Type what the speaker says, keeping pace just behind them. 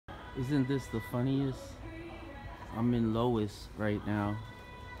Isn't this the funniest? I'm in Lois right now.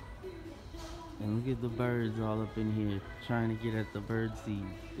 And look at the birds all up in here trying to get at the bird seed.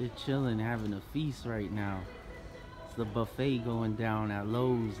 They're chilling, having a feast right now. It's the buffet going down at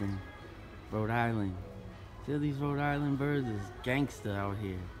Lowe's in Rhode Island. See these Rhode Island birds is gangster out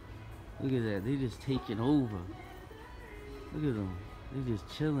here. Look at that, they just taking over. Look at them. They just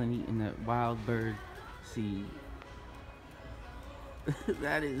chilling, eating that wild bird seed.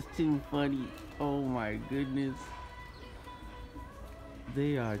 That is too funny. Oh my goodness.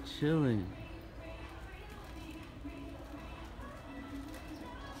 They are chilling.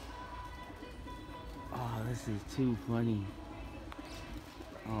 Oh, this is too funny.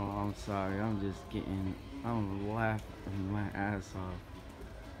 Oh, I'm sorry. I'm laughing my ass off.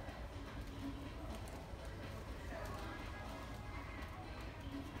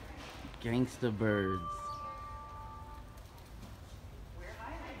 Gangster birds.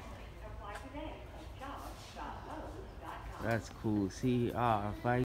 That's cool. See, if I